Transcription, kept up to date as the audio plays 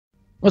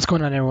What's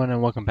going on, everyone,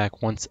 and welcome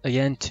back once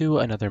again to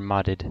another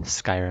modded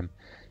Skyrim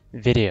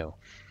video.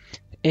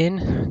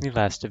 In the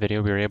last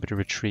video, we were able to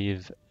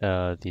retrieve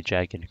the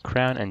Jagged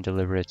Crown and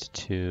deliver it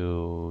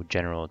to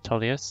General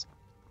Tullius,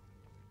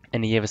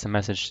 and he gave us a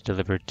message to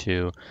deliver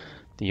to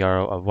the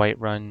Jarl of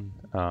Whiterun,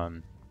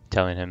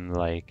 telling him,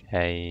 like,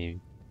 hey,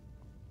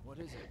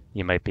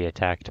 you might be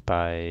attacked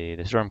by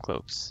the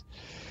Stormcloaks.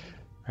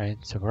 Right,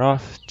 so we're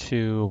off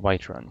to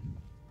Whiterun.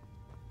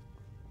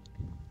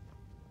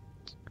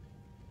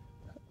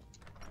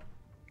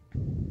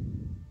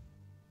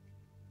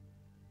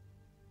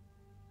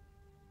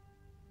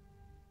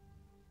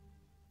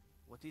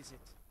 What is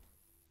it?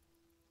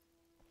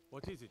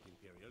 What is it,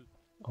 Imperial?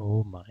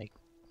 Oh my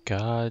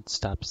god,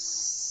 stop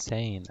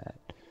saying that.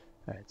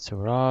 Alright, so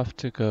we're off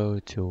to go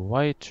to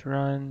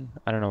Whiterun.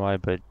 I don't know why,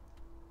 but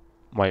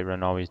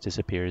Whiterun always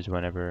disappears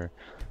whenever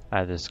I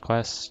have this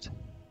quest.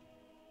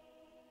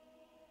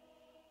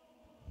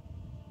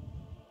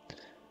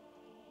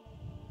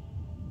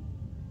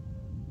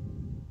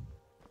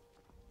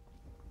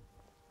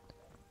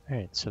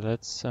 Alright, so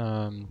let's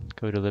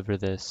go deliver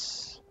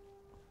this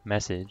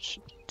message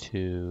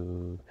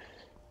to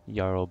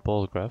Jarl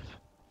Bolgruff.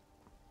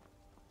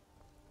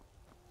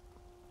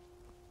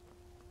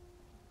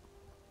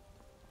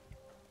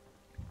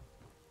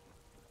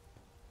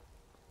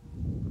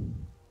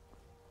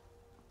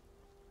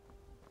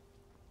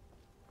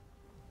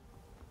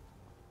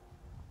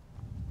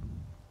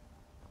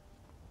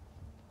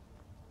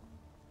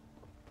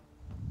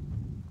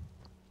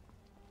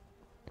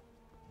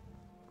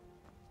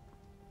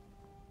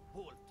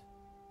 Halt!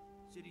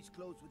 City's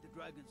closed with the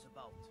dragons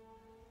about.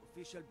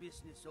 Official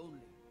business only.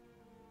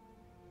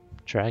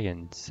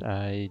 Dragons.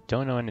 I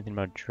don't know anything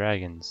about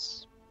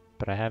dragons,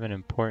 but I have an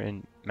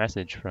important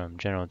message from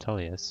General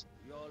Tullius.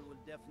 Y'all will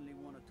definitely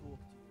want to talk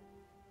to you.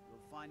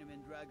 You'll find him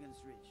in Dragon's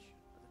Ridge,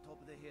 at the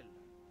top of the hill.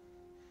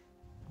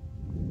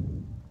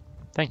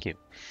 Thank you.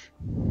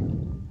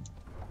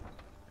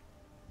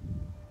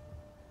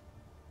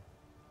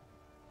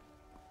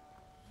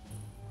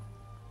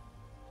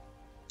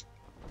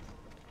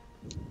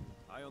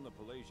 I own the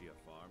Pelagia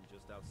farm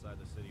just outside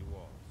the city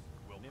walls.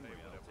 We'll pay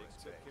whatever it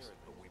takes,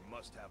 but we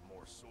must have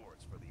more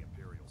swords for the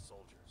Imperial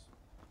soldiers.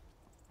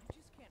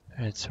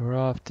 Alright, so we're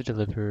off to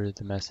deliver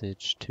the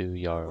message to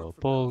Jarl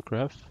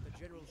Bolgruff.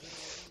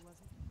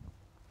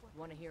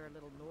 Want to hear a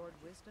little Nord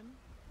wisdom?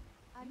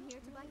 I'm here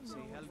to buy Say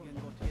more. Helgen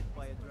got hit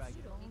by a dragon.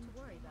 You don't need to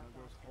worry about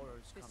Those that.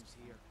 horrors comes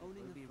here.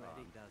 Owning We'll a be farm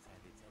ready. does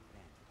have its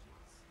advantages.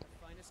 The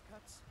finest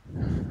cuts.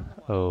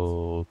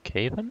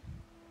 Okay then.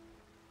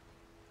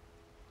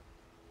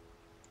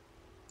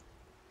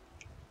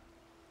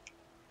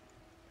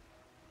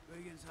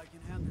 Dragons I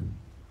can handle.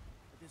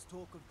 But this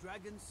talk of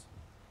dragons,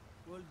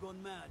 world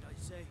gone mad, I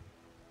say.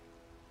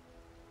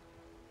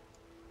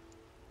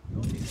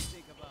 Don't even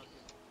think about it.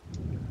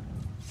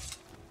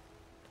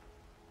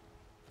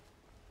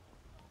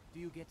 Do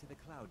you get to the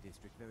Cloud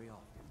District very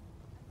often?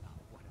 Oh,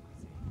 what am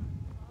I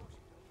saying? Of course you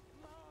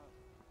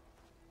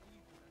don't.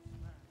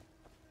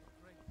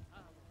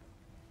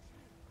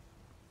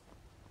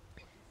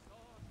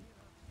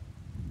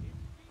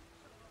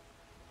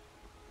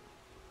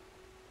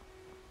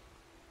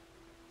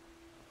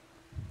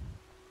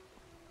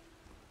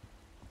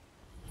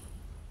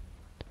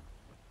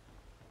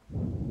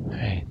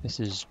 Alright, this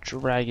is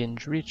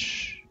Dragon's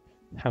Reach,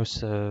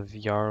 House of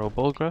Jarl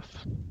Bolgruff.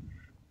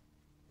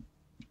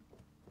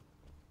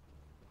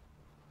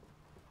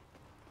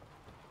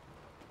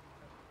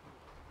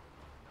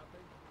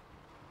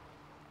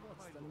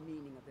 What's the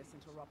meaning of this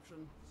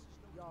interruption?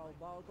 Jarl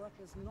Balgruff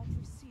is not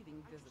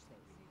receiving visitors.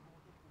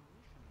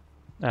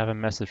 I have a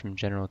message from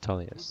General We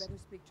Tullius. better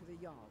speak to the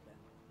Jarl then.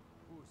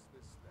 Who's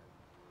this then?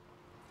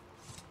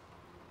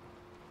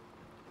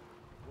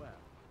 Well,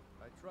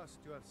 I trust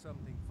you have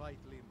something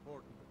vitally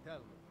important to tell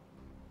me.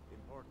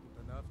 Important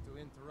enough to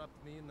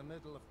interrupt me in the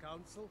middle of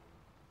council?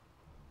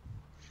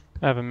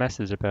 I have a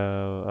message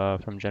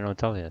about from General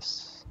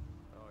Tullius.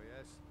 Oh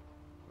yes?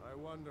 I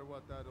wonder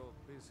what that old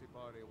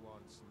busybody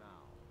wants now.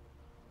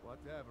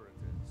 Whatever it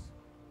is,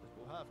 it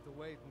will have to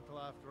wait until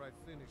after I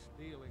finish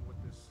dealing with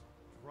this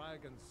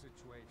dragon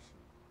situation.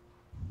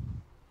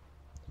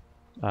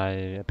 I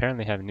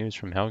apparently have news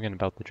from Helgen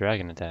about the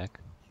dragon attack.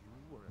 You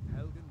were at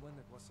Helgen when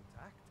it was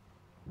attacked?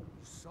 You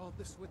saw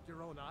this with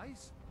your own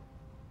eyes?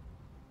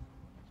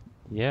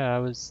 Yeah, I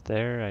was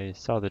there. I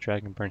saw the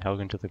dragon burn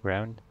Helgen to the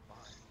ground.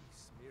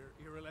 Smear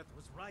Irelet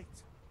was right.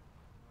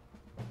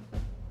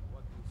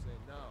 What do you say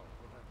now,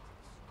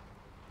 Proventus?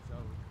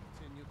 Shall we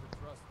continue to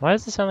trust Why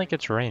does it sound like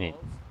it's raining?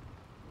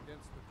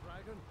 against the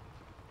dragon?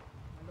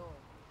 My lord,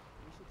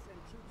 we should send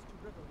troops to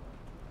Riverwood.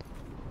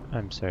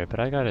 I'm sorry, but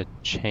I gotta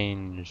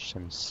change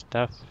some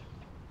stuff.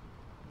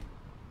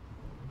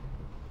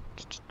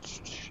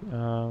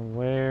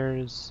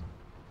 Where's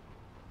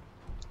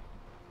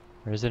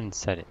it in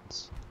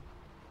settings?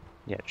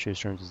 Yeah, True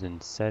Storms is in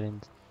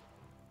settings.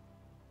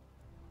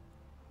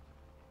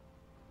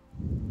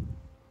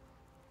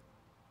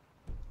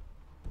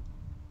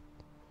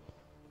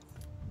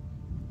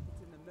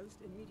 It's in the most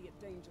immediate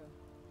danger.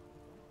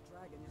 The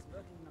dragon is dragons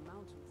lurking in the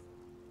mountains.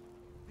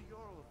 The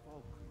Jarl of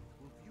Volkihar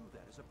will view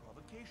that as a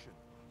provocation.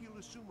 He'll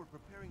assume we're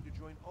preparing to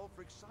join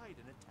Ulfric's side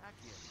and attack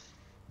him.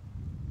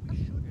 We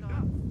should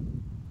not.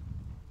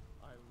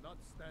 I'll not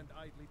stand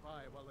idly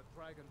by while the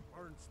dragon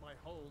burns my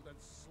hold and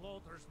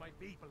slaughters my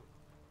people.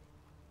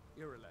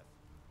 Irileth,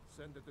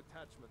 send a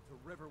detachment to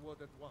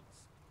Riverwood at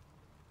once.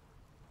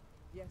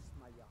 Yes,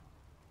 my Jarl.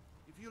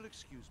 If you'll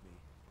excuse me,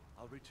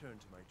 I'll return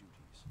to my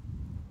duties.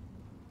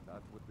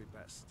 That would be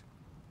best.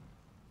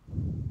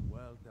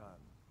 Well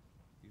done.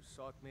 You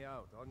sought me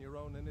out on your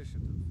own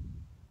initiative.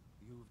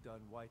 You've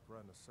done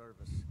Whiterun a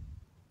service,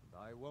 and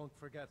I won't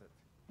forget it.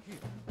 Here,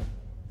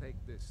 take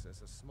this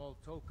as a small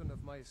token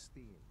of my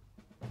esteem.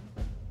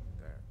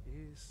 There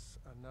is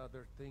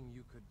another thing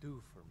you could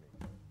do for me.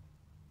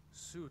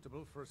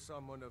 Suitable for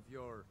someone of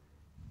your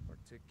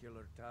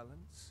particular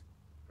talents,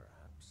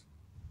 perhaps.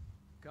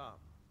 Come,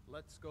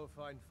 let's go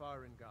find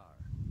Farengar,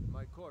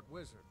 my court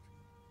wizard.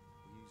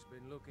 He's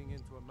been looking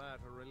into a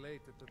matter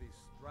related to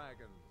these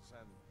dragons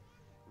and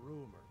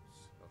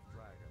rumors of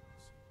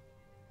dragons.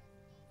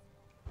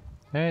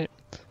 Alright,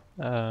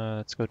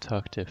 let's go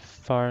talk to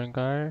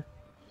Farengar.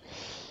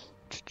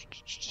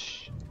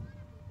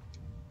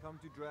 Come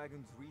to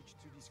Dragon's Reach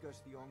to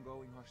discuss the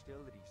ongoing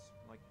hostilities,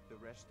 like the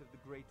rest of the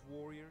great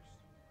warriors?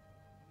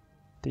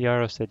 The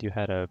Jarl said you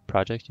had a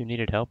project you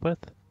needed help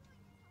with?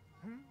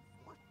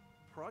 What?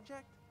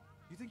 Project?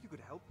 You think you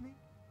could help me?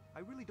 I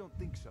really don't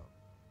think so.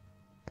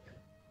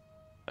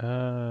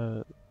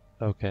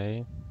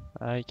 Okay.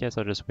 I guess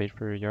I'll just wait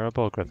for Jarl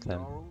Bolgraf The then.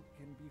 Jarl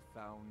can be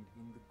found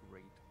in the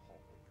Great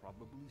Hall,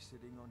 probably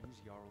sitting on his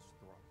Jarl's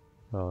throne.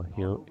 Well, Not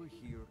he'll over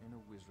here in a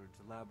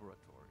wizard's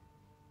laboratory.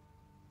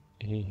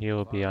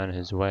 he'll be on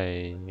his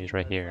way. He's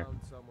right here. I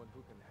found someone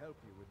who can help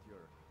you with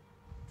your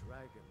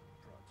dragon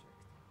project.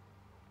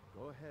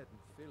 Go ahead and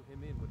fill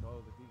him in with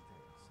all the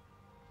details.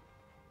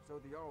 So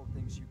the Jarl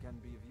thinks you can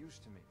be of use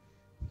to me.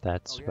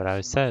 That's Oh, what yes, I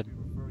you said. must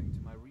be referring to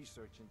my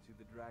research into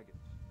the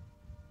dragons.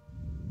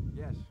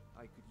 Yes,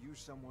 I could use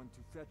someone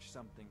to fetch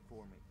something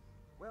for me.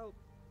 Well,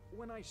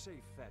 when I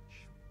say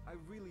fetch, I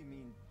really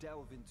mean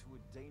delve into a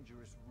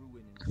dangerous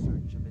ruin in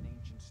search of an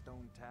ancient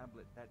stone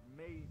tablet that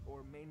may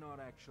or may not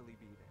actually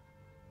be there.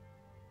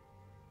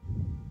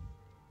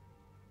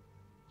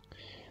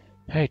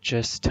 Hey,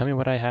 just tell me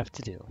what I have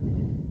to do.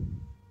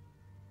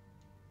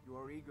 You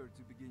are eager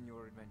to begin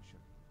your adventure.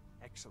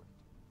 Excellent.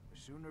 The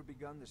sooner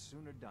begun, the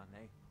sooner done,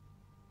 eh?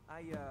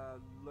 I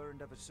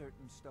learned of a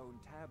certain stone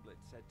tablet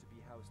said to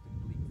be housed in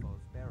Bleak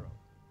Falls Barrow.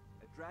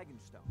 A dragon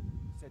stone,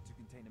 said to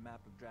contain a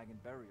map of dragon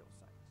burial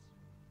sites.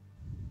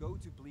 Go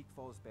to Bleak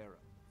Falls Barrow,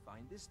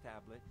 find this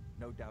tablet,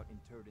 no doubt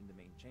interred in the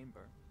main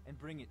chamber, and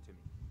bring it to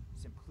me.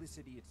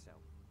 Simplicity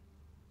itself.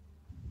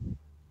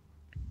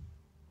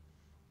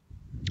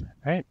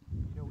 Alright.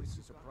 You know, This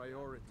is a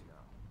priority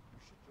now.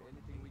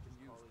 Anything we can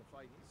use to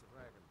fight these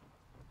dragons.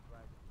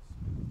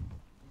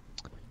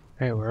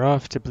 Alright, we're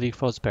off to Bleak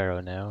Falls Barrow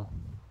now.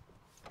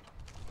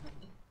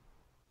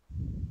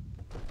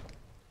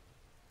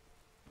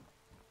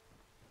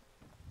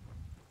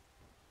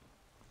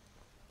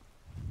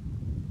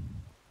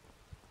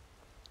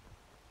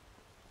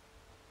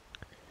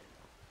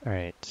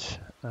 Alright,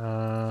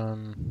 I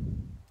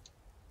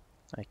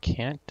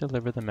can't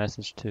deliver the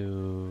message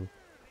to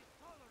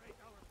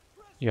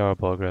Jarl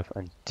Bolgraf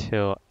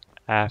until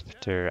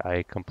after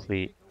I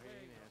complete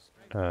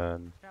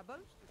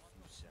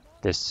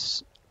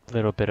this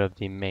little bit of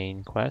the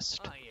main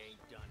quest.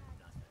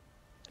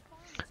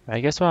 I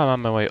guess while I'm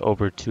on my way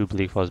over to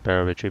Bleak Falls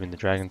Barrow retrieving the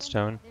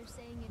Dragonstone.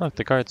 Look,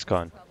 the guard's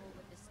gone.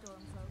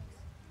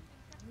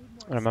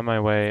 When I'm on my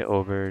way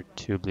over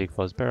to Bleak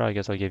Falls Barrow, I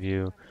guess I'll give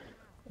you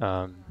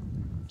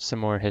some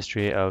more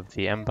history of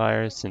the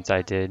Empire since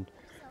I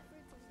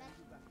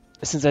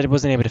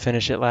wasn't able to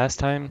finish it last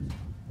time.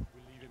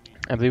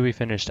 I believe we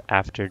finished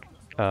after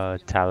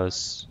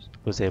Talos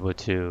was able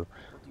to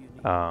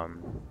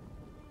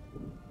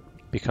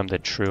become the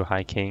true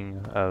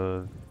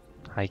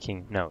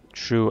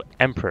true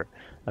Emperor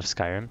of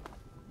Skyrim.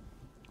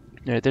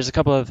 There's a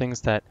couple other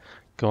things that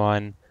go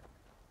on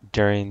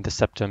during the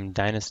Septim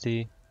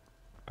Dynasty.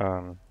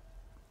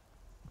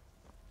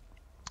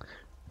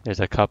 There's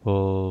a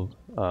couple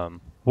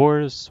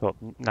wars. Well,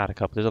 not a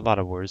couple. There's a lot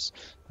of wars.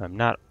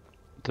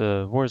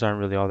 The wars aren't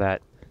really all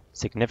that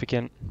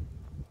significant,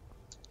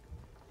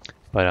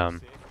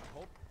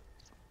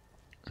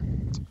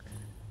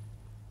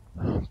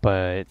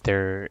 but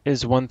there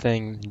is one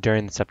thing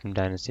during the Septim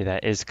Dynasty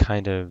that is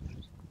kind of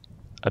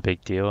a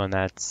big deal, and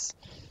that's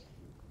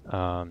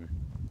the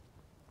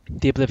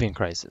Oblivion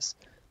Crisis.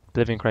 The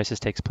Oblivion Crisis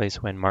takes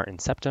place when Martin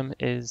Septim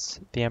is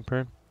the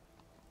Emperor.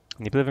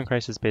 And the Oblivion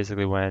Crisis is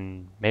basically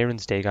when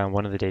Mehrunes Dagon,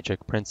 one of the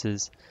Daedric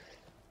princes,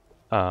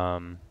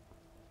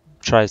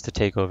 tries to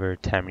take over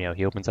Tamriel.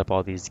 He opens up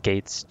all these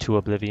gates to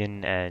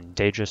Oblivion, and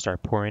Daedra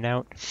start pouring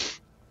out.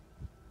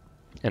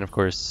 And of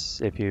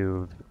course, if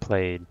you've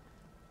played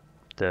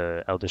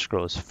the Elder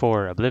Scrolls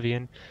 4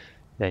 Oblivion,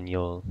 then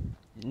you'll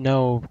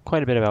know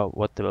quite a bit about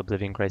what the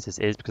Oblivion Crisis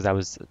is, because that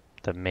was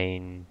the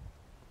main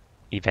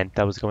event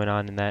that was going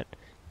on in that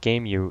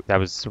game, that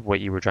was what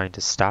you were trying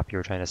to stop. You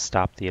were trying to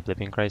stop the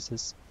Oblivion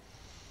Crisis.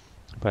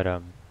 But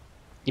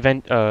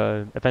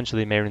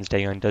eventually, Mehrunes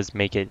Dagon does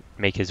make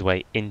his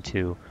way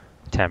into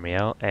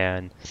Tamriel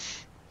and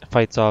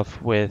fights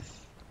off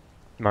with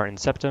Martin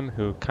Septim,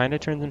 who kind of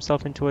turns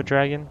himself into a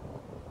dragon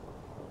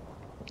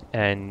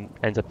and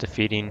ends up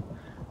defeating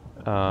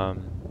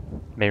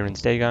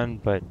Mehrunes Dagon,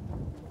 but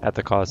at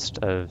the cost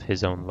of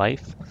his own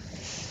life.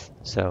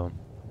 So,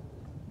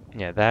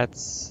 yeah,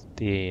 that's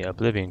the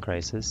Oblivion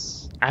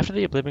Crisis. After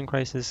the Oblivion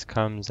Crisis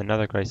comes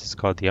another crisis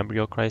called the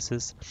Umbriel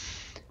Crisis.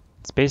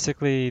 It's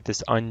basically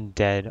this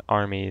undead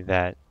army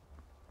that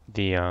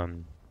the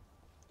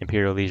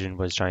Imperial Legion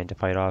was trying to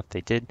fight off. They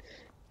did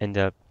end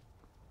up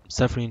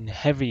suffering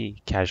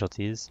heavy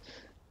casualties,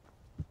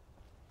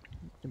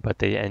 but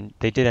they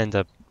did end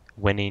up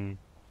winning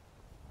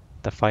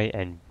the fight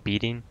and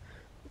beating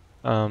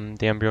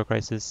the Umbriel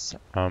Crisis.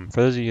 For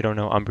those of you who don't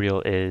know,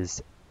 Umbriel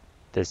is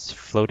this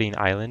floating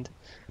island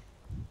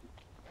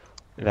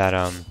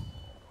that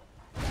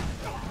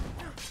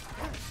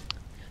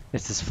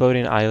it's this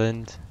floating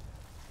island.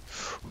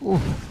 Ooh.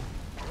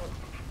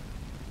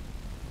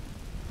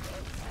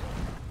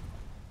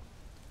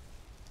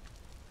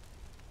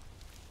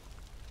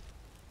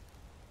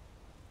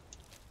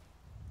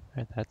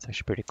 Alright, that's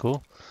actually pretty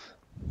cool.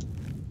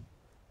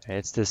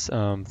 It's this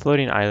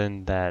floating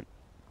island that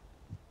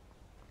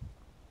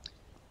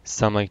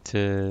some like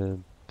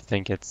to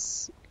think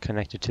it's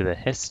connected to the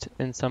Hist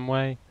in some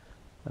way.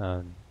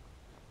 I'm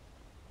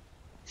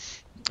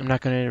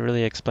not going to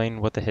really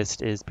explain what the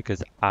Hist is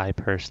because I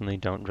personally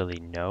don't really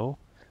know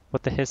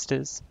what the Hist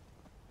is.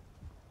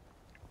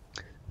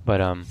 But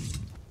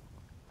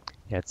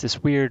yeah, it's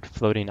this weird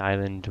floating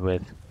island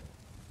with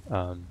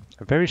a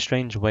very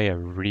strange way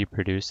of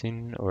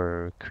reproducing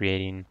or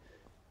creating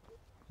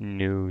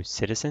new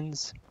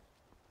citizens,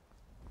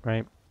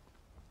 right?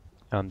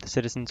 The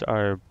citizens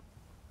are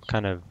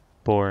kind of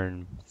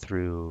born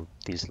through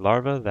these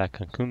larvae that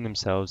cocoon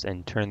themselves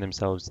and turn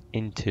themselves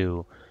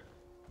into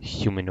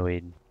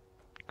humanoid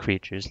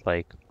creatures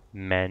like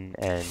men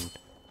and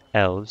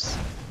elves,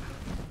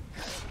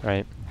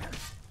 right?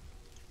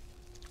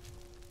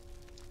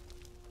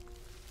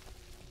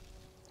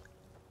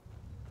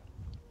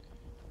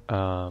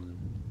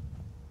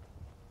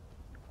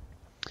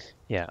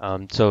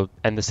 So,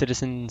 and the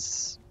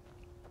citizens,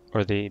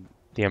 or the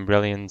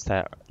Umbrellians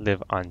that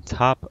live on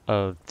top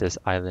of this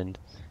island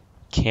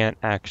can't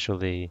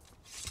actually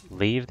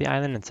leave the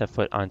island and set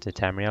foot onto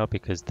Tamriel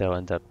because they'll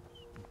end up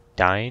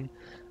dying.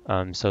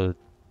 So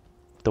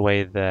the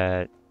way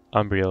that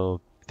Umbriel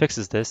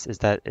fixes this is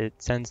that it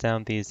sends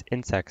down these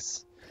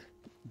insects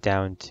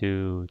down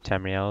to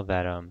Tamriel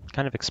that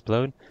kind of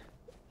explode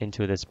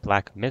into this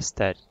black mist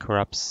that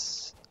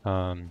corrupts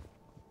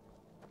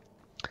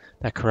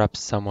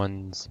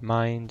someone's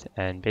mind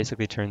and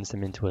basically turns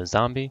them into a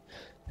zombie.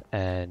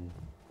 And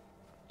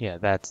yeah,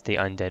 that's the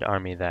undead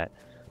army that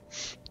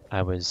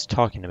I was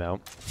talking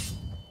about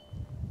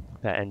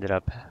that ended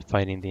up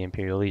fighting the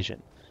Imperial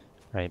Legion,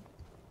 right?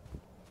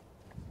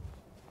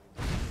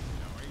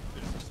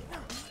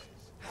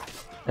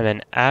 And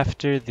then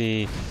after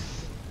the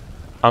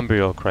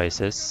Umbriel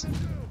Crisis,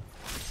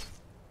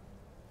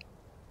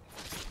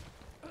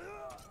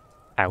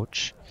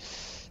 ouch.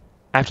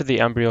 After the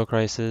Umbriel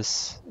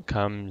Crisis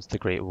comes the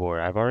Great War.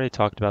 I've already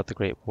talked about the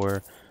Great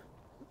War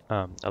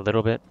a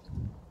little bit,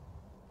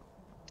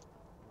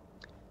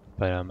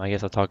 but I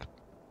guess I'll talk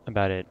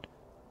about it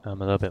a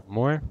little bit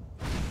more.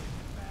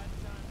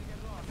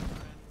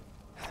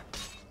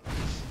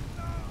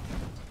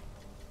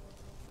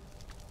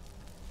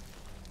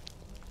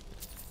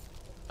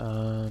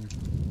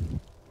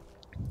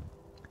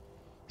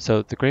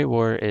 So the Great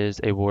War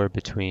is a war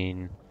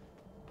between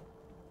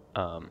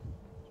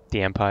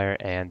the Empire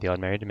and the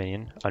Unmarried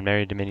Dominion.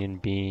 Unmarried Dominion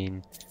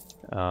being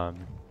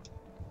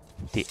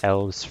the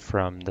elves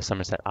from the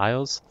Somerset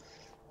Isles.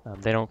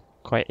 They don't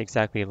quite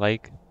exactly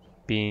like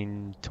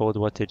being told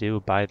what to do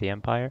by the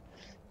Empire,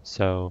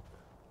 so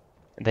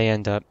they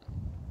end up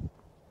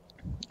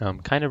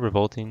kind of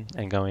revolting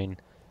and going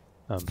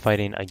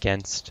fighting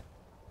against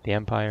the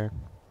Empire.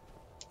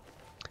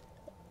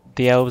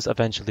 The elves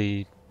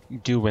eventually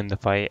do win the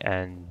fight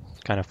and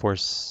kind of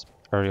force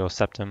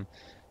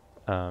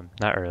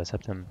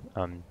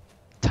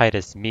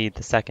Titus Mede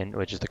II,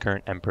 which is the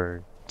current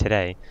emperor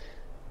today,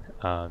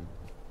 to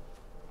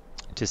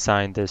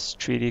sign this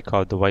treaty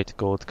called the White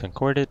Gold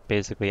Concordat,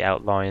 basically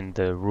outlawing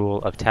the rule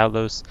of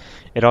Talos.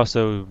 It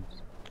also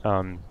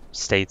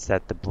states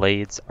that the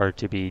Blades are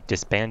to be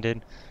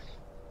disbanded,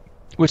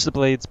 which the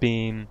Blades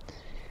being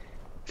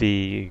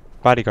the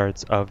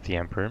bodyguards of the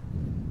emperor.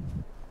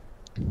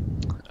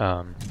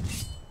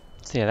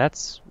 So yeah,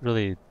 that's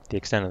really the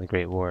extent of the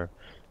Great War.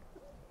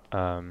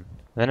 Then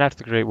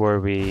after the Great War,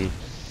 we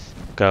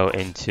go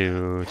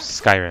into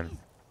Skyrim,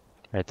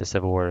 right? The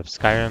Civil War of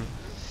Skyrim,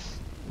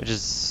 which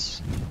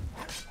is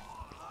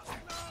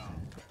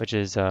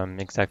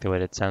exactly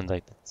what it sounds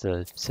like. It's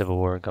a civil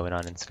war going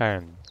on in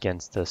Skyrim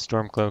against the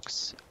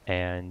Stormcloaks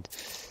and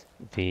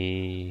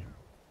the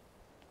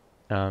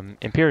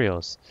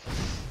Imperials.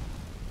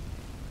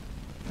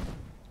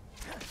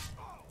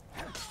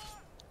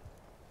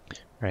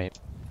 Right.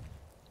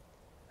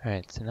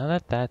 Alright, so now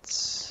that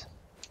that's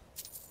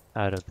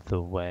out of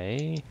the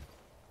way.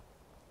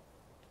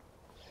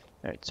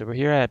 Alright, so we're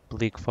here at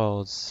Bleak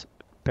Falls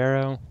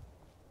Barrow.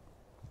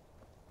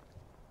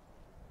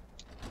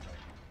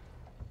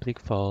 Bleak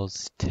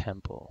Falls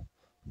Temple.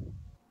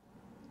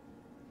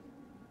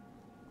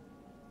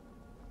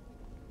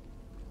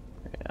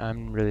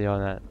 I'm really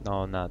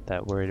all not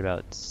that worried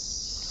about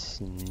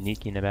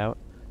sneaking about.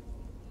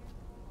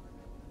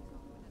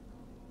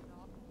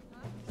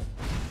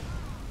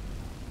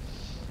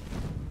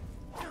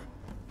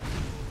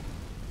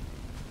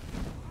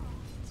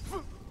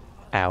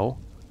 Ow.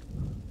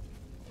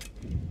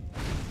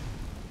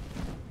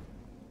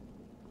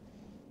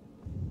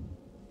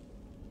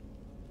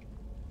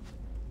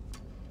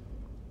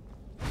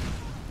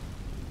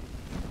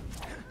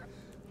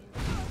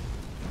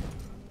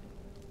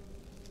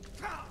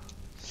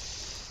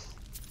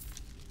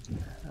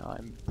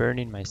 I'm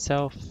burning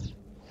myself.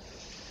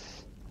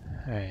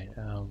 Alright,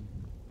 ugh.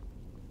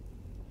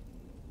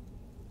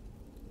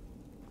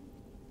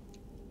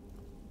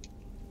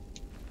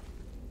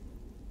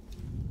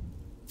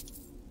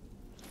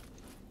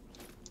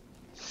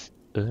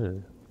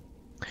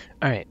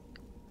 Alright.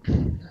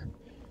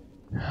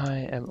 I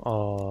am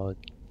all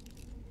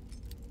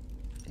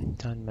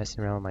done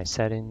messing around with my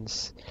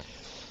settings.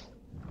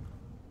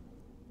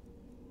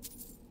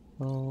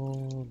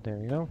 Oh, there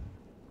we go.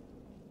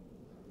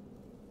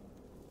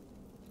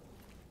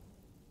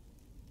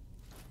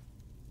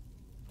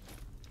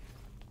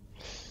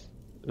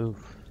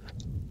 Oof.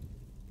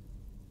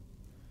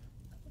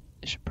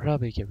 I should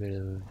probably get rid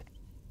of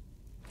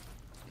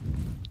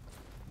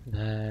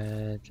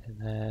that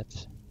and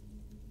that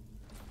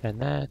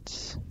and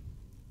that.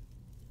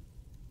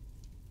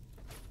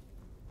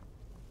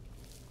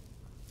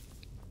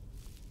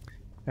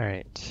 All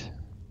right.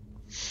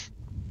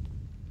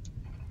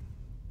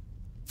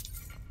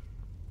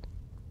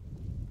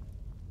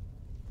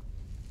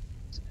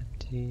 It's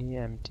empty,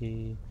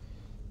 empty.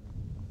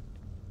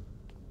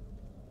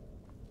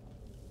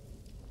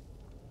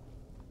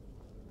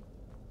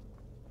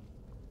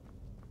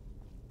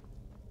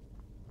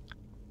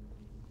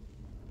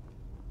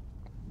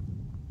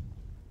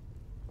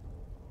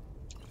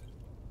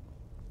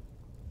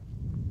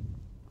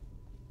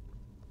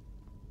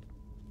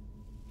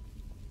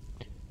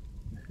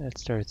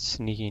 Let's start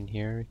sneaking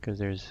here because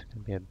there's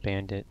gonna be a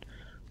bandit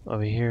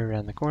over here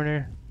around the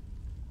corner.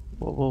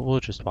 We'll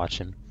just watch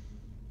him.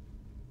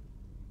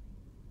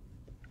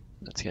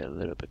 Let's get a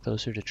little bit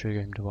closer to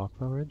trigger him to walk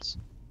forwards.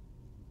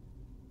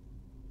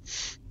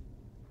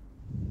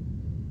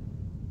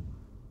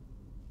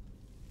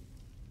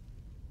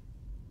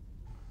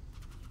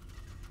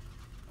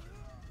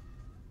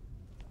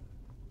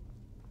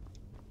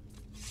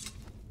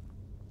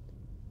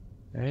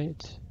 All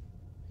right.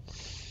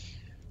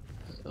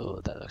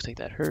 Oh, that looks like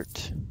that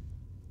hurt.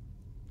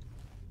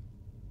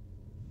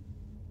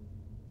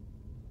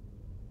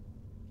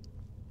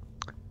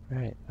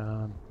 Alright,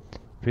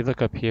 if we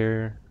look up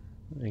here,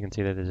 you can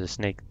see that there's a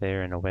snake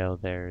there and a whale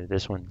there.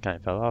 This one kind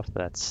of fell off,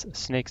 but that's a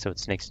snake, so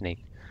it's snake,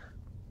 snake,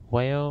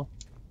 whale.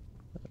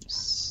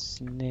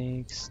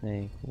 Snake,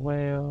 snake,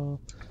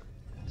 whale.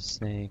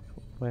 Snake,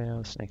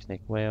 whale, snake,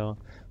 snake, whale.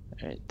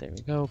 Alright, there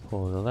we go,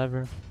 pull the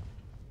lever.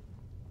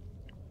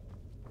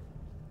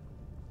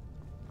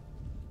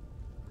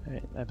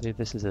 Alright, I believe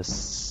this is a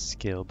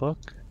skill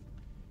book.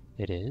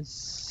 It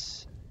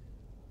is.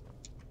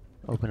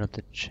 Open up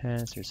the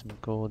chest, there's some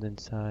gold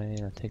inside.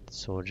 I'll take the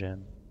soul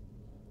gem.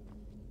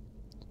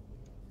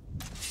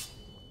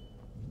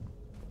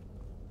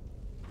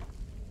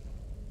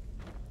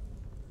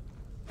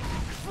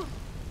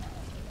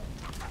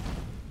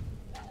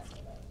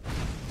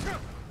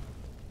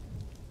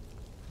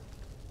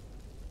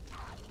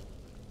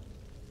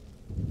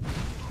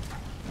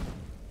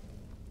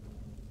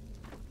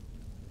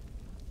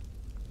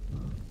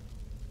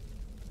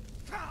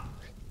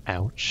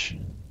 Ouch.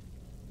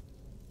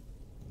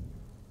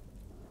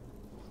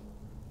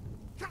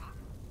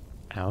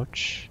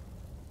 Ouch.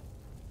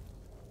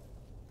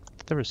 I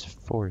thought there was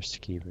 4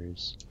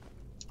 skeevers.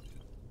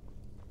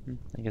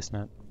 I guess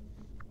not.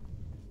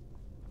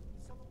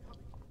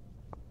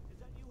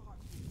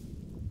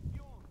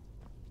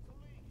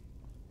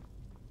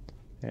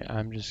 Okay,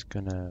 I'm just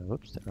gonna,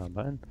 whoops, the wrong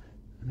button.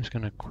 I'm just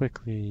gonna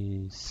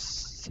quickly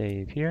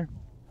save here.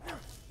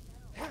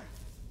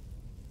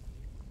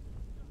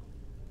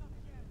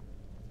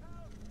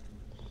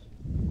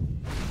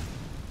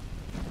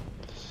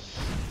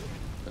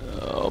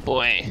 Oh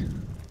boy.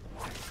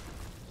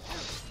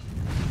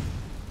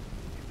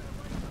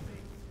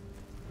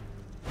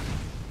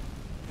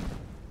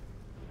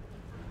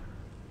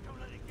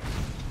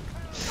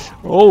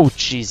 Oh,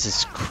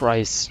 Jesus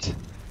Christ.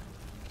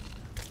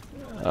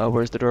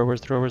 Where's the door?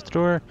 Where's the door? Where's the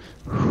door?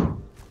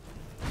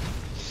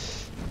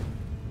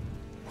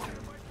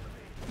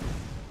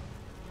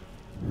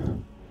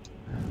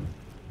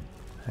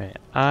 Alright,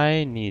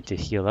 I need to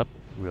heal up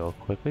real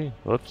quickly.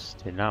 Whoops,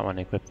 did not want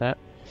to equip that.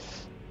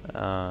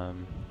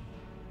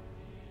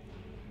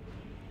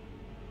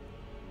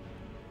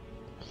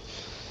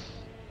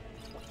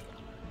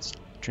 Let's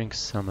drink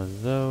some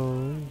of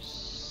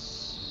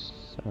those.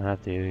 So I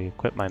have to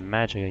equip my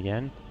magic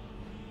again.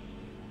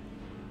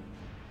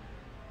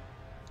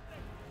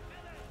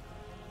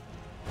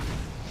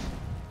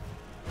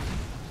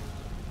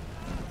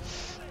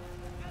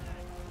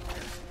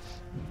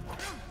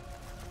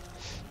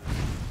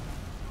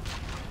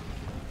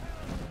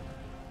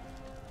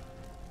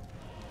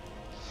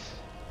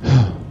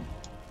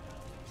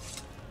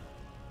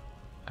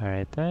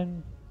 Alright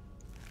then.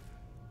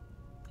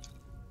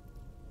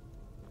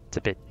 It's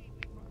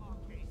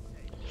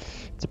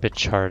a bit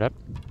charred up.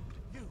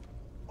 You,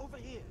 over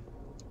here.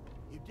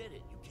 You did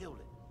it. You killed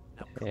it.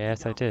 Now cut me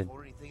Yes, I down did.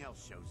 before anything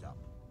else shows up.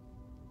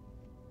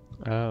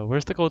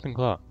 Where's the golden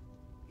claw?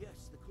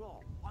 Yes, the claw.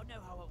 I know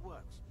how it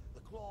works.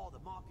 The claw, the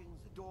markings,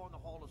 the door in the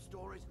Hall of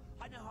Stories.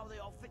 I know how they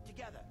all fit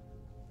together.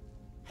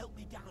 Help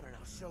me down and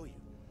I'll show you.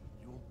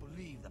 You won't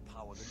believe the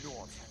power the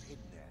Nords have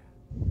hidden there.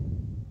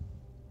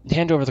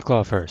 Hand over the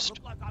claw first.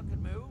 Look like I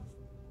can move?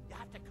 You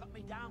have to cut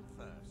me down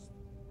first.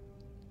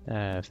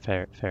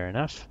 Fair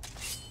enough.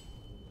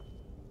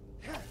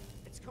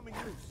 It's coming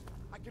loose.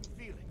 I can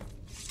feel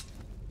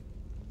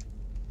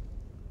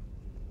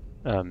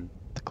it.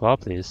 The claw,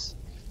 please.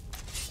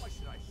 Why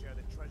should I share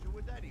the treasure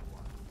with anyone?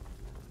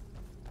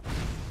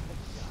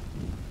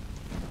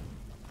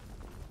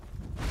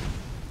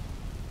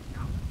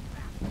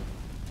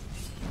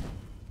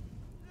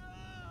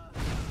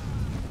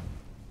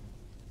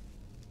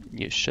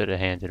 You should have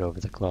handed over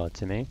the claw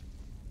to me.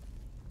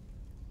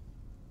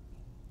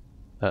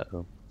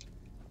 Uh-oh.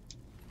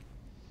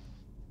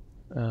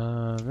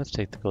 Let's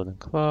take the golden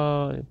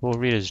claw. We'll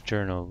read his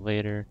journal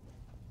later.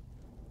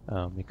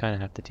 We kind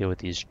of have to deal with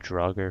these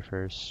Draugr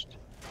first.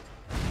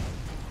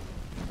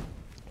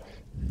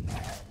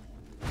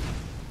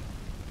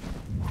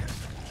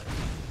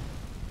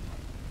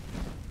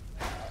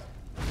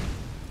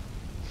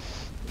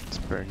 Let's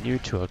burn you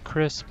to a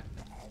crisp.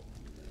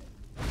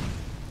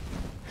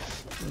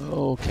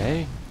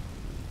 Okay.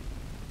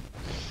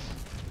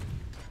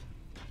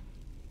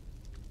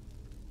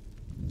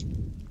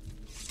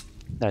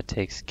 That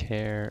takes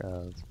care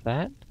of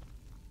that.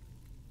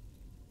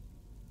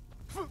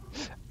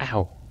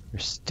 Ow! You're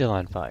still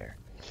on fire.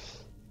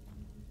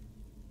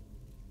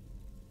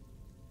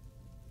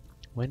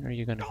 When are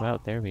you gonna go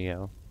out? There we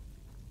go.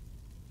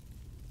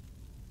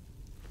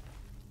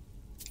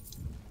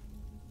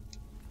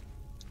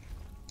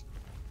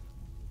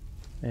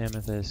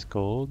 Amethyst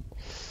gold.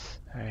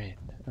 Alright,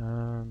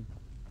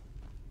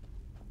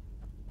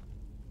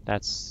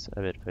 that's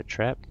a bit of a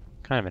trap.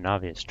 Kind of an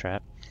obvious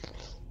trap.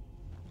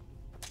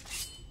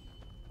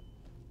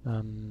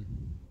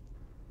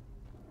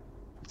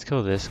 Let's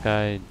kill this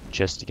guy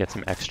just to get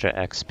some extra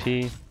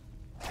XP.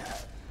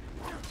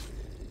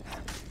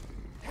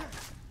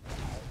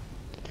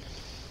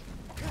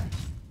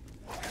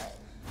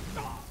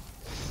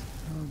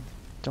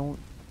 Don't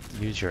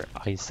use your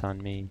ice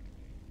on me.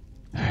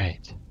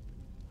 Alright.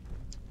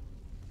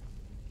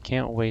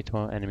 Can't wait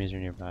while enemies are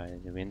nearby.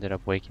 We ended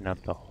up waking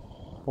up the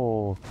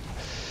whole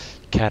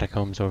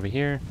catacombs over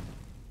here.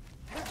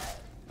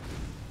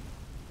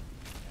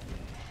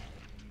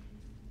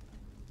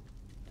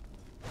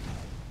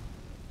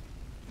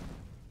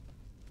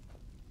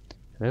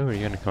 Hello, are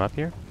you gonna come up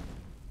here?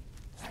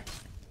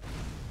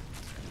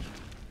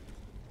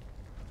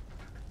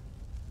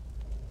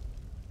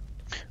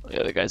 The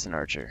other guy's an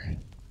archer.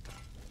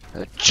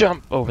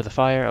 Jump over the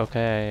fire.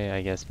 Okay,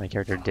 I guess my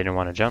character didn't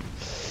want to jump.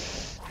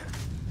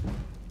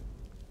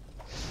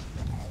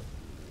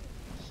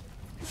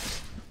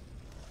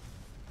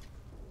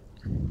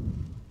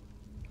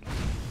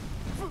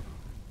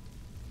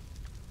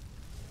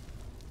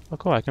 Oh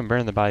cool, I can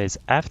burn the bodies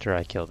after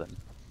I kill them.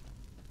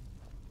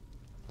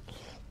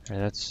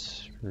 Alright,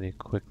 let's really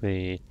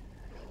quickly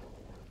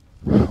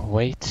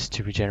wait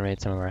to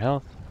regenerate some of our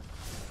health.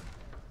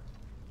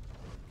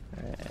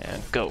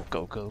 And go,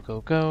 go, go,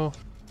 go, go.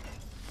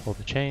 Pull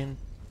the chain.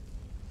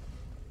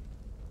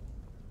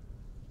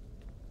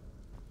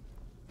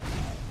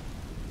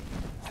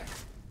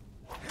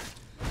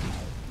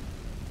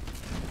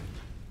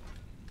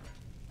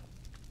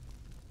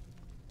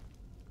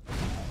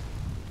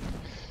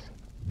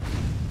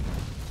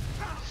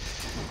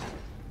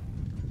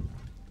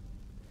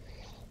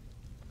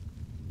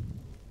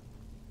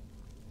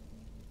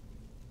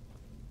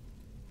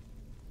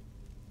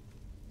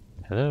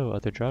 Hello,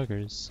 other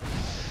Draugrs.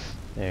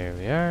 There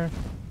we are.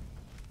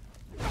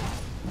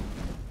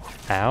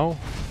 Ow.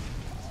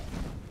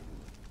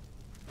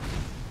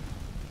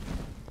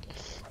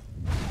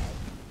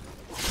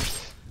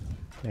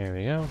 There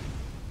we go.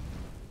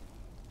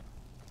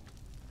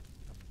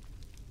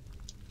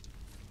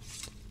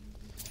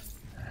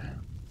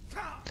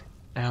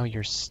 Ow,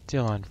 you're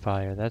still on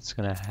fire. That's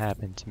gonna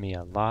happen to me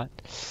a lot.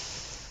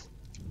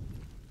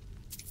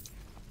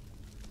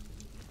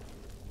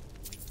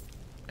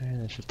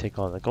 And I should take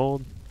all the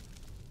gold.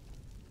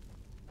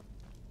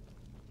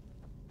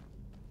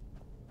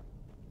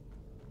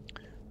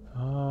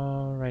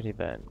 Alrighty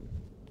then.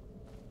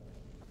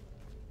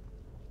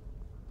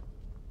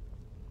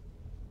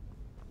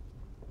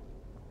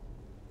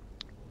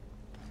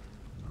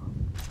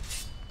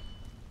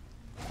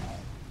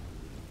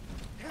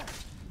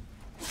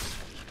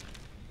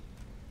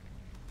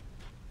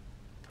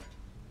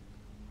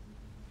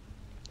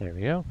 There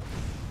we go.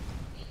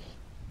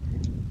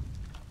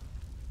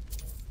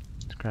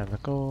 Let's grab the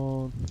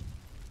gold.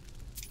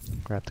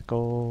 Grab the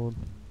gold.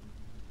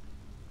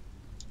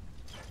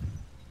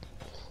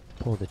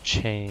 Pull the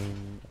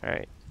chain.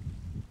 Alright.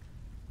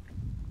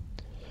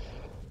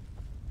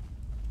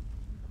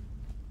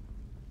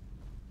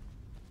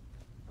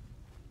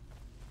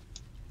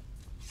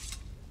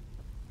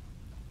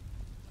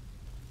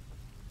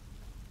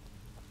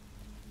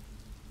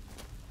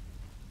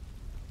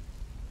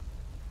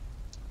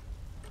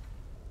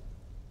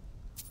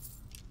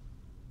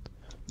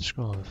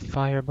 Scroll of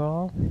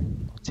Fireball.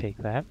 I'll take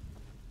that.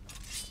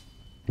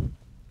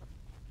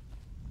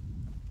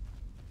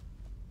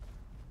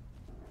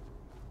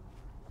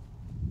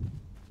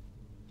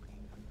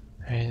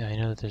 Alright, I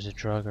know that there's a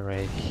Draugr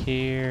right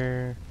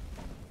here.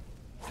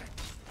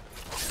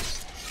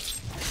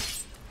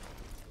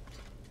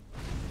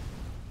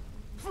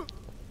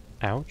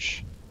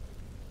 Ouch.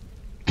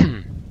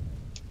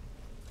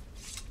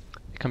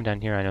 Come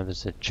down here, I know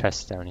there's a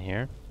chest down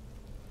here.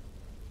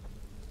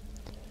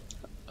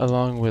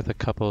 Along with a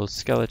couple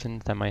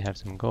skeletons that might have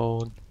some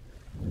gold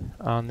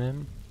on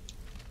them.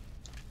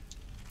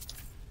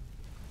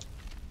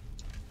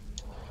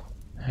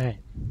 Alright.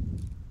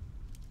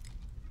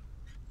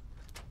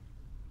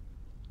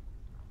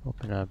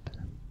 Open up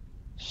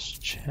this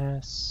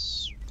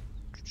chest.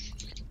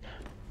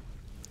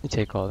 You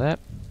take all that.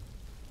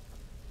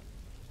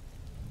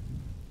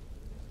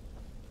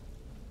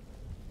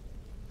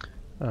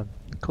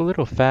 Cool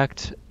little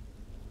fact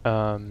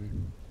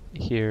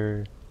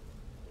here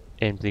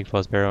in Bleak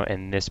Falls Barrow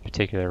in this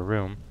particular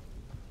room.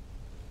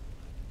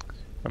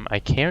 I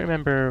can't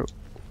remember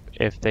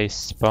if they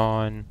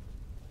spawn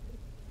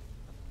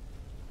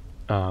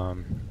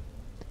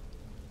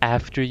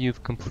after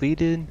you've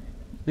completed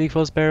Bleak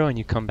Falls Barrow and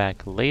you come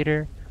back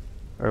later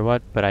or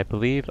what, but I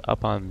believe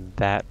up on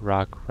that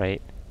rock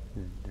right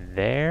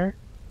there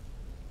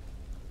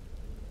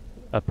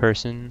a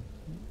person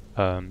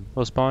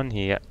will spawn.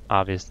 He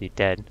obviously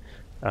dead.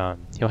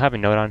 He'll have a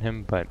note on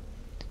him, but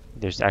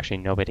there's actually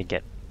no way to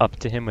get up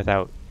to him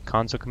without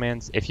console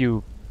commands. If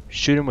you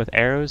shoot him with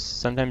arrows,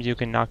 sometimes you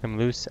can knock him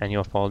loose and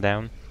he'll fall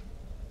down.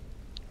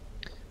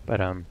 But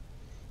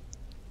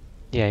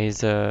yeah,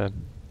 he's a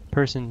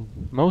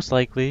person most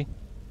likely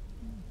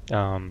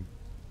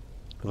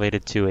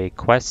related to a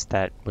quest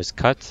that was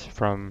cut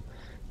from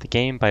the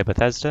game by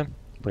Bethesda,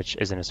 which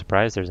isn't a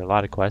surprise. There's a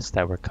lot of quests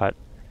that were cut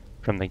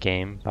from the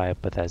game by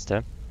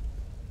Bethesda.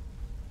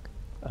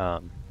 Yeah,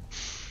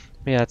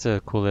 that's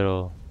a cool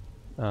little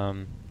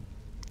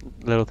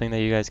little thing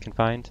that you guys can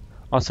find.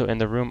 Also, in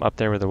the room up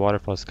there where the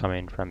waterfall's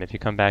coming from, if you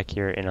come back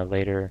here in a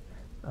later,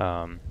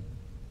 at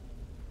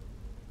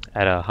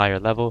a higher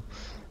level,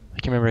 I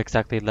can't remember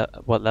exactly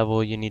what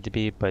level you need to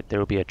be, but there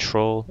will be a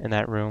troll in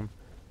that room.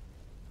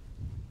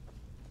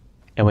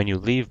 And when you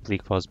leave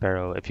Bleak Falls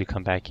Barrow, if you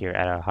come back here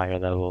at a higher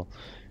level,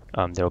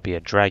 there will be a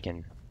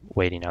dragon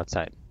waiting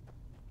outside.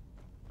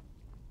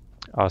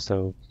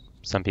 Also,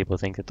 some people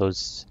think that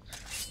those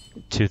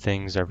two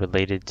things are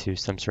related to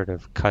some sort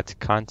of cut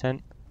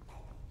content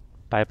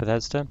by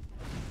Bethesda.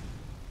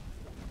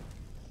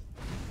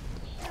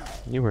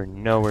 You were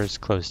nowhere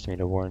close to me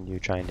to warn you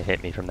trying to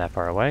hit me from that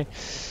far away.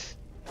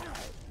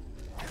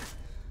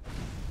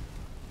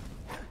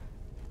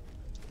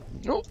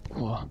 Nope.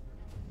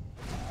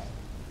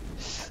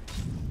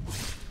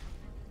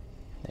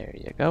 There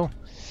you go.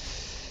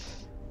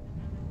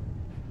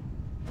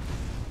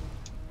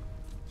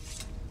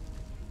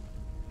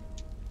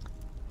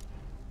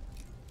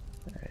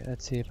 Alright,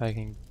 let's see if I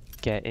can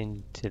get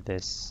into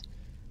this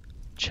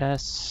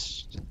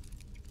chest.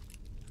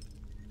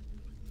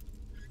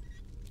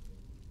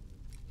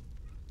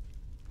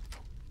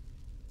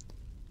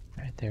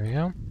 Alright, there we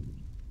go.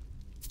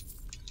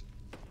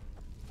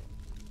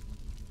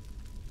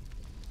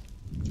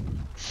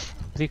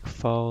 Bleak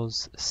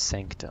Falls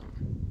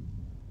Sanctum.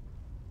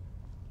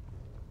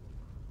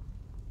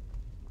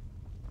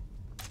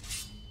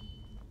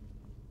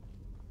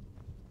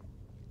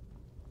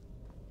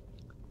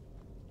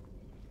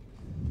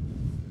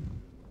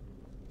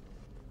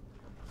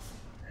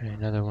 Alright,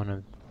 another one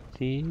of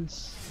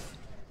these.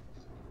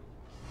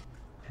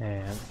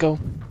 And go.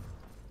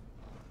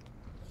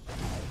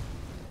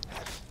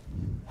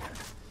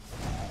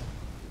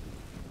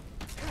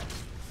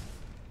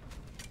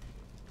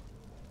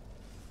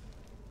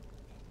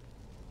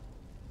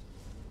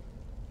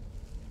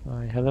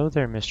 Why, hello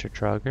there, Mr.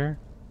 Draugr.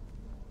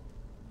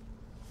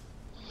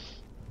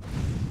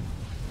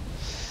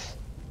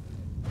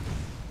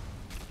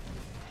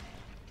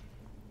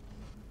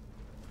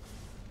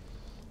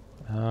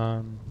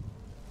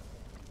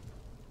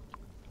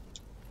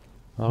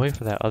 I'll wait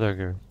for that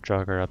other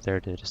Draugr up there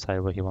to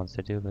decide what he wants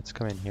to do. Let's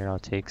come in here. I'll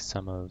take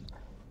some of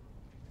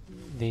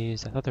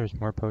these. I thought there was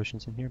more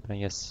potions in here, but I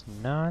guess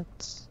not.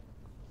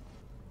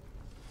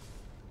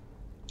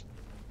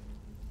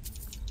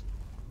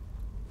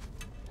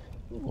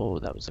 Oh,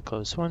 that was a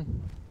close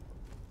one.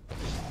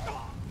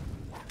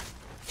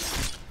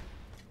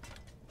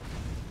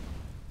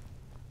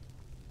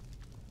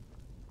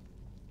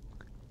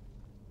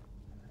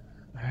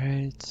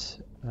 Alright,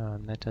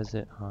 that does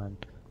it on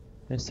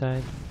this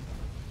side.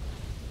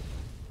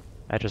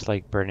 I just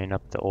like burning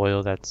up the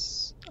oil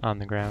that's on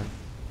the ground.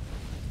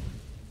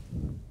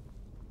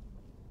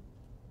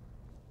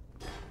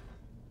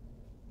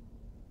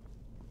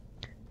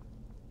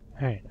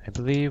 Alright, I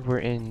believe we're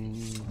in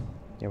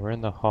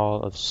the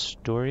Hall of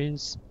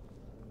Stories.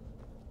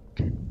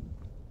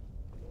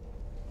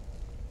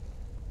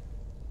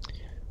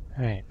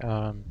 Alright,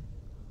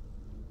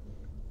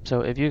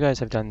 so if you guys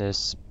have done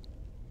this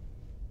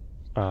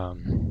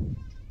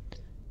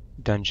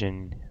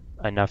dungeon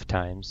enough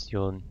times,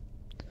 you'll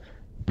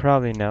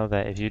probably know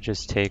that if you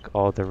just take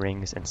all the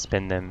rings and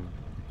spin them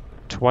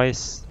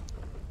twice,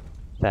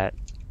 that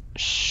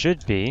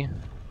should be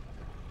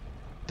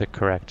the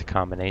correct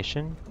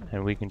combination,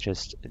 and we can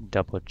just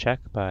double check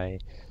by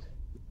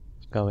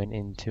going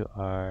into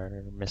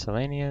our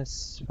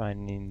miscellaneous,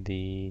 finding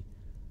the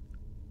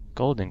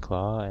golden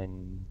claw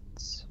and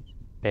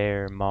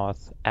bear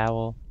moth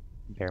owl.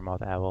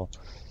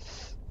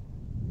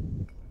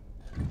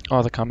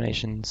 All the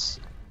combinations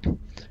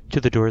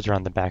to the doors are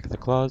on the back of the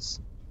claws.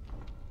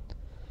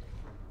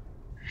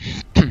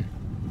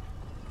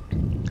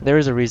 There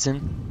is a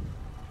reason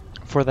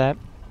for that.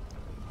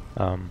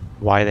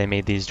 Why they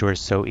made these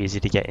doors so easy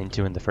to get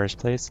into in the first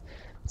place.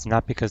 It's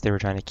not because they were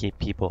trying to keep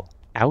people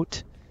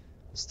out.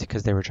 It's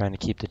because they were trying to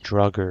keep the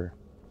Draugr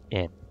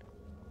in.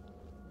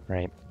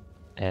 Right?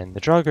 And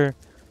the Draugr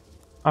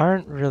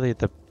aren't really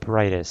the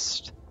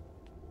brightest,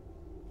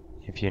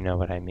 if you know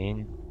what I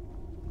mean.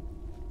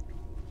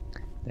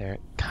 They're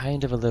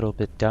kind of a little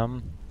bit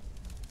dumb.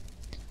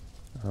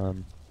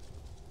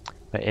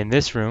 But in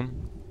this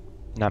room,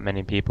 not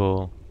many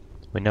people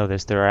would know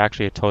this. There are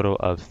actually a total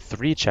of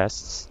 3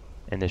 chests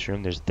in this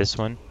room. There's this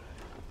one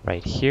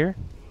right here,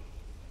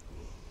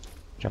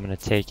 which I'm going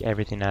to take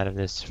everything out of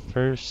this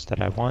first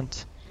that I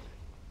want.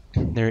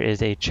 There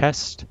is a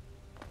chest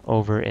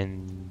over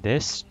in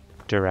this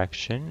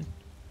direction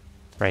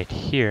right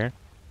here.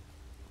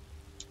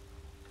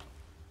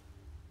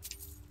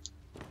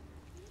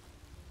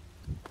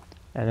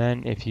 And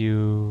then if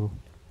you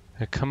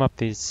come up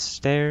these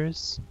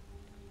stairs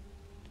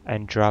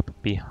and drop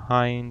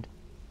behind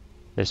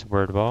this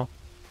word wall,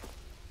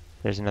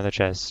 there's another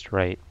chest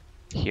right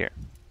here.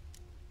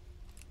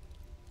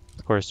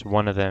 Of course,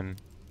 one of them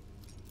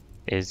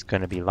is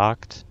going to be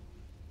locked.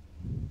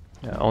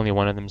 Only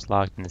one of them is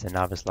locked, and it's a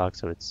novice lock,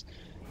 so it's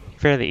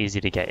fairly easy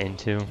to get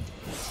into.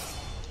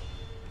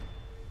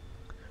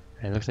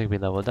 It looks like we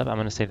leveled up. I'm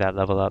going to save that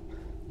level up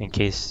in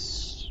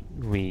case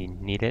we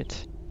need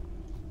it.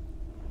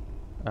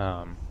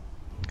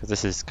 Because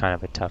this is kind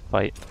of a tough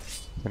fight.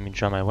 Let me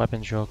draw my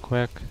weapons real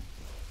quick.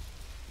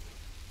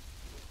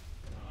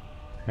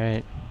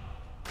 Alright.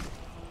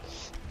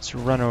 Let's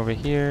run over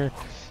here.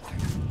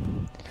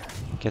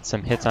 Get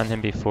some hits on him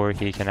before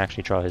he can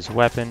actually draw his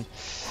weapon.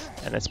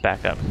 And let's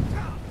back up.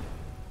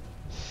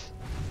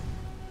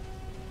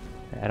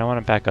 I don't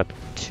want to back up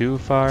too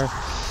far.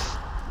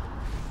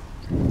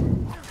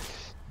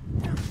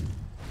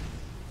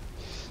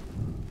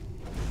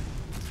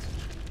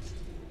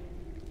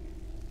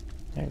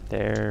 Alright,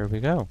 there we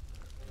go.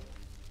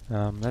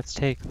 Let's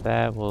take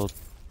that. We'll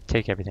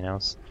take everything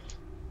else.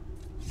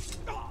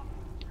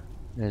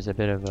 There's a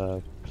bit of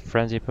a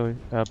frenzy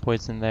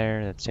poison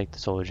there. Let's take the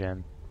solar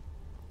gem.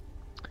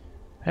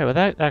 Hey, well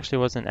that actually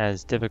wasn't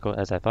as difficult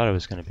as I thought it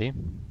was going to be.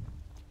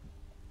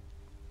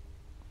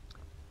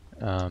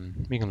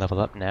 We can level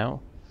up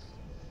now.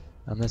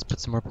 Let's put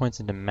some more points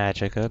into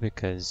Magicka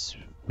because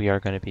we are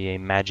going to be a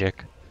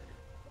magic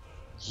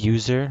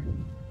user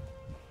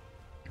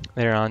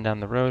later on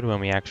down the road when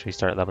we actually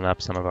start leveling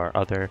up some of our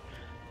other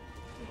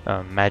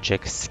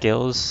magic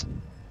skills.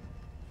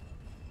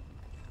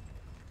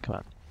 Come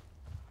on.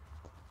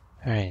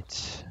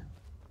 Alright.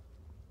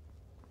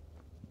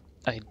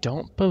 I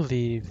don't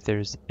believe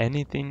there's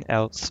anything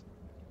else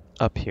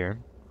up here.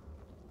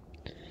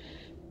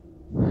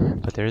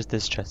 But there is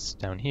this chest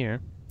down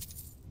here.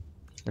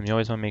 And you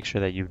always want to make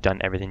sure that you've done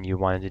everything you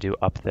wanted to do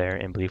up there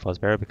in Bleak Falls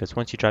Barrow, because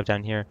once you drive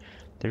down here,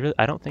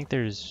 I don't think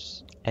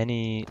there's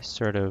any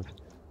sort of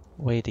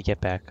way to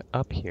get back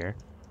up here.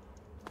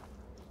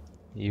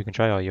 You can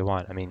try all you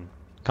want. I mean,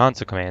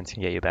 console commands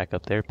can get you back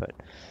up there, but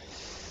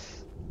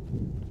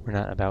we're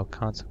not about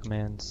console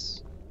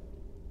commands.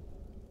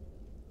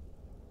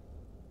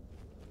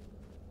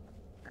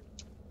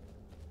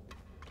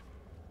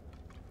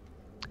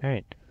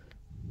 Alright.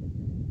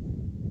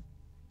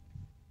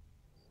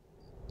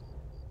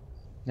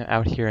 Now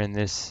out here in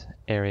this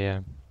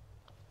area,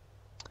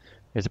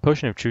 there's a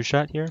potion of True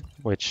Shot here,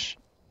 which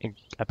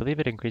I believe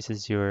it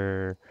increases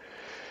your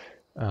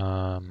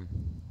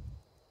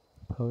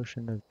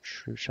potion of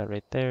True Shot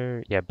right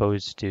there. Yeah,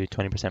 bows do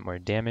 20% more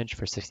damage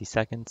for 60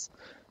 seconds.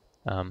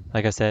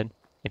 Like I said,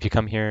 if you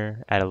come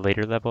here at a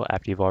later level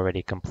after you've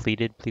already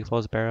completed Bleak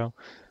Falls Barrow,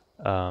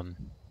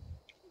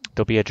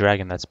 there'll be a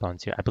dragon that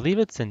spawns here. I believe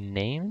it's a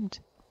named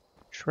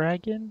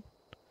dragon.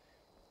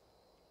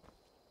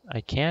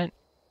 I can't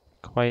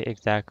quite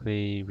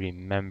exactly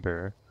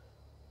remember.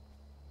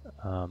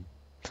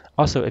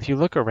 Also, if you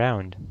look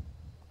around,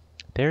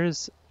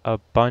 there's a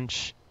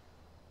bunch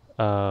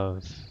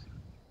of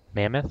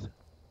mammoth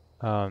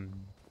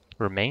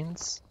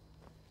remains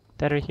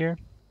that are here.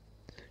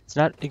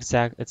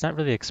 It's not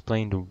really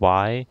explained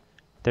why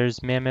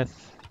there's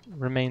mammoth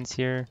remains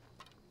here,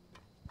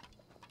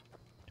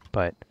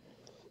 but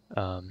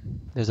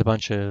there's a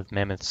bunch of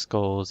mammoth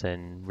skulls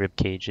and rib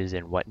cages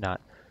and whatnot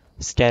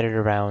scattered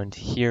around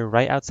here,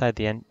 right outside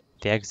the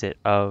exit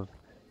of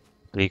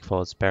Bleak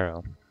Falls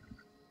Barrow.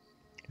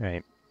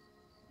 Right.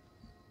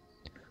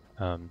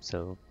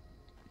 So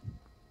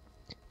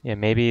yeah,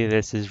 maybe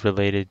this is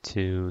related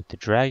to the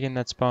dragon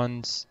that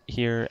spawns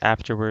here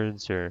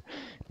afterwards, or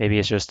maybe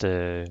it's just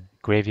a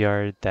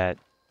graveyard that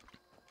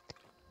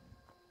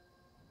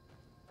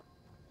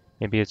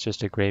that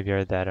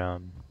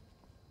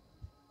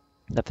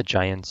the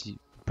giants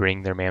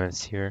bring their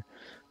mammoths here.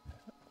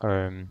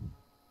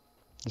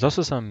 There's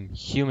also some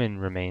human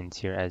remains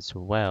here as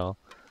well.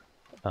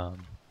 I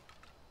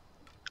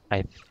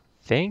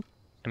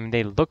mean,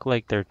 they look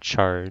like they're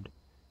charred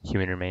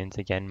human remains.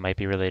 Again, might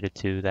be related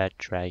to that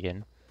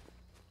dragon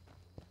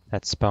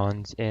that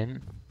spawns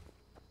in.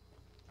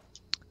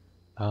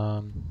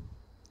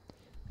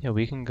 Yeah,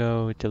 we can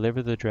go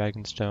deliver the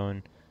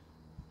Dragonstone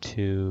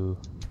to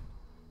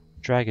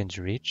Dragon's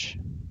Reach.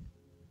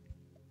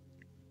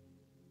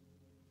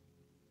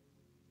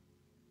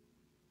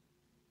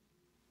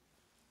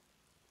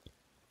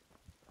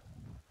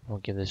 We'll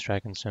give this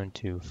Dragonstone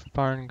to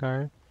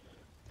Farngard.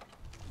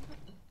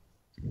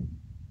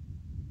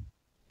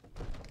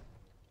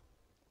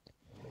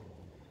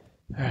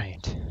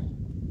 Alright.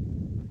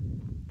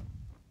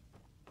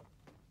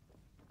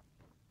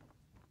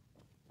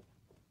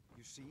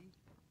 You see?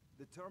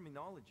 The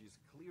terminology is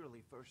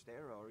clearly First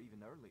Era or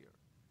even earlier.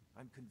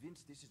 I'm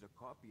convinced this is a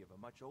copy of a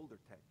much older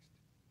text.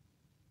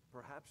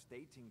 Perhaps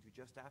dating to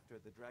just after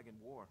the Dragon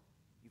War.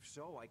 If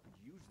so, I could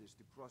use this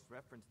to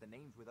cross-reference the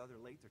names with other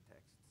later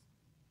texts.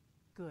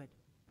 Good.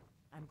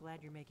 I'm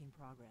glad you're making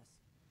progress.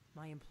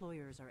 My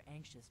employers are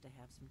anxious to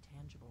have some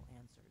tangible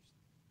answers.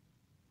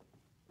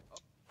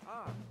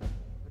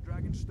 The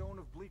Dragonstone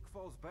of Bleak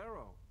Falls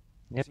Barrow.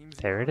 Yep, Seems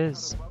there it you're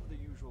is. cut above the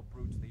usual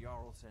brutes the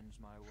Jarl sends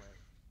my way.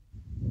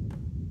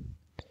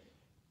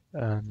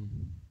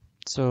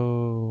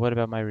 So what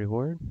about my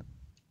reward?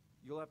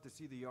 You'll have to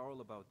see the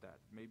Jarl about that.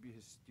 Maybe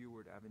his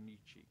steward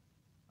Avenici.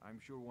 I'm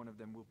sure one of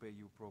them will pay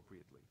you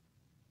appropriately.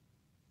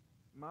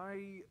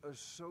 My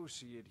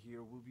associate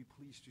here will be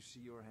pleased to see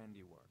your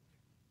handiwork.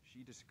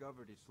 She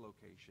discovered its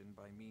location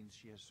by means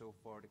she has so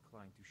far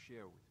declined to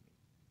share with me.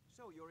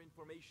 So your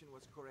information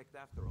was correct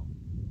after all.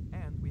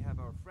 And we have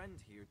our friend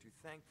here to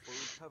thank for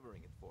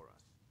recovering it for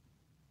us.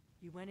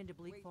 You went into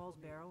Bleak Falls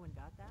Barrow and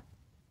got that?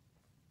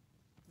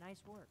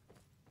 Nice work.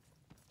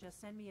 Just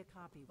send me a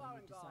copy when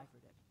you've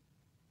deciphered it.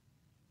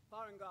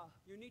 Farengar,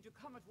 you need to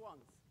come at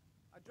once.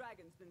 A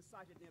dragon's been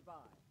sighted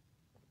nearby.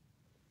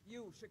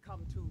 You should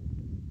come too.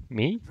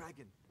 Me?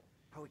 Dragon.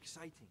 How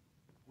exciting.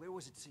 Where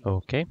was it seen?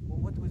 Okay. Well,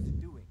 what was it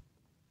doing?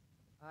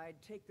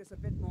 I'd take this a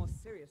bit more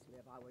seriously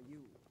if I were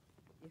you.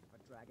 If a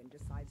dragon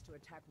decides to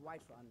attack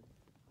Whiterun,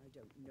 I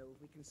don't know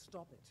if we can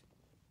stop it.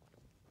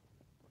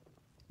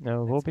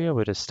 No, we'll be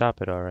able to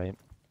stop it, alright.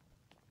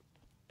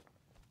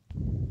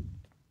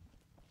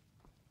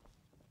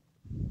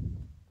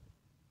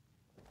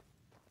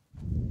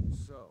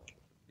 So,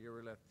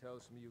 Irileth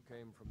tells me you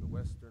came from the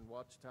Western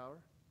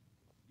Watchtower?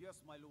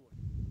 Yes, my lord.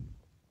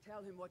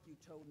 Tell him what you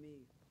told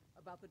me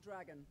about the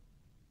dragon.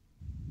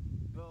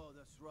 Oh,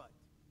 that's right.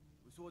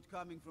 We saw it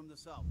coming from the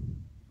south.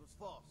 It was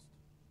fast.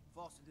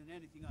 Faster than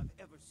anything I've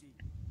ever seen.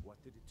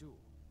 What did it do?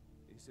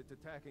 Is it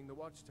attacking the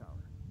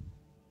Watchtower?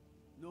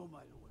 No,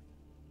 my lord.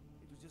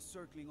 It was just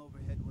circling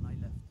overhead when I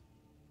left.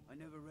 I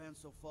never ran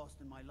so fast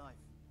in my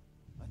life.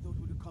 I thought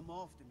it would come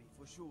after me,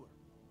 for sure.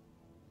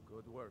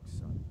 Good work,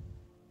 son.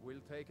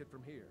 We'll take it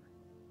from here.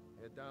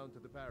 Head down to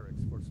the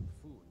barracks for some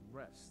food and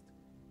rest.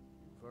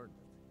 You've earned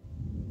it.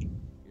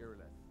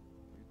 Irileth,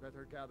 you'd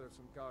better gather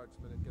some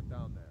guardsmen and get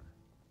down there.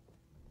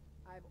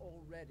 I've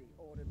already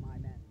ordered my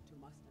men to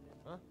muster them.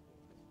 Huh?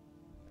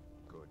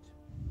 Good.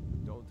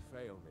 Don't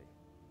fail me.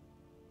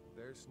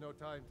 There's no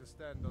time to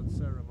stand on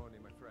ceremony,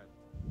 my friend.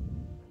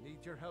 I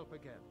need your help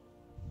again.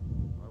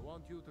 I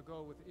want you to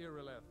go with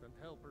Irileth and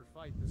help her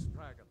fight this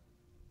dragon.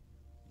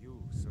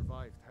 You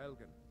survived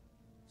Helgen,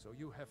 so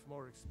you have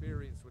more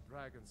experience with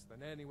dragons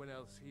than anyone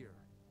else here.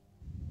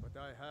 But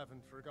I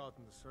haven't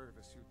forgotten the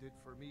service you did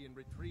for me in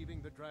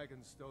retrieving the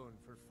Dragonstone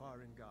for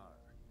Farengar.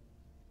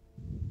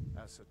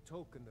 As a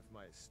token of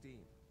my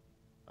esteem,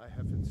 I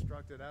have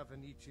instructed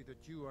Avenici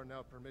that you are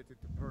now permitted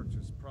to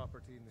purchase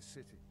property in the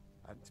city.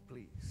 And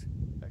please,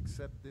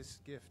 accept this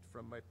gift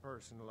from my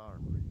personal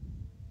armory.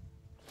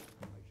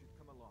 I should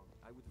come along.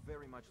 I would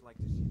very much like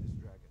to see this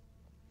dragon.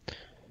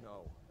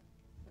 No.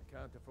 I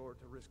can't afford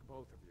to risk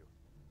both of you.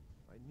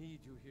 I need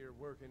you here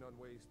working on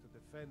ways to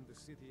defend the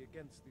city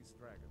against these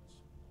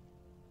dragons.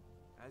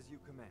 As you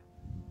command.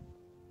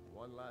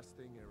 One last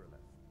thing,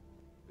 Irileth.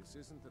 This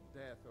isn't a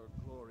death or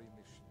glory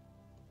mission.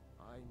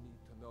 I need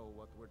to know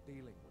what we're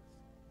dealing with.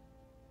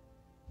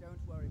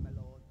 Don't worry, my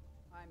lord.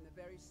 I'm the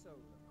very soul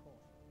of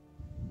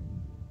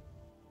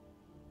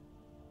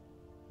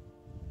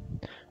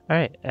caution.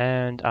 Alright,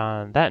 and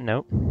on that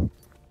note,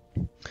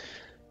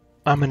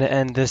 I'm going to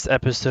end this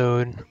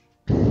episode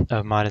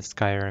of Modded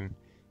Skyrim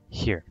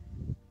here.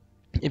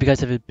 If you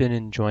guys have been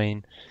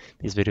enjoying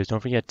these videos,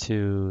 don't forget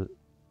to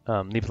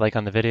leave a like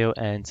on the video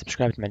and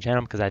subscribe to my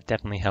channel, because that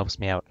definitely helps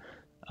me out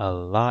a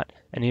lot.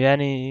 And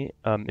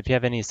if you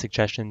have any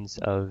suggestions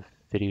of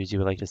videos you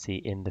would like to see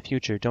in the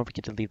future, don't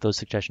forget to leave those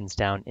suggestions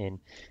down in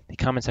the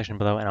comment section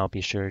below, and I'll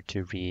be sure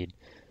to read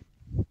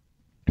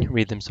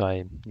them so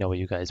I know what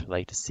you guys would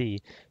like to see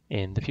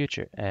in the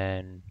future.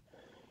 And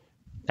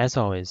as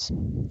always,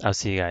 I'll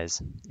see you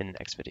guys in the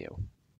next video.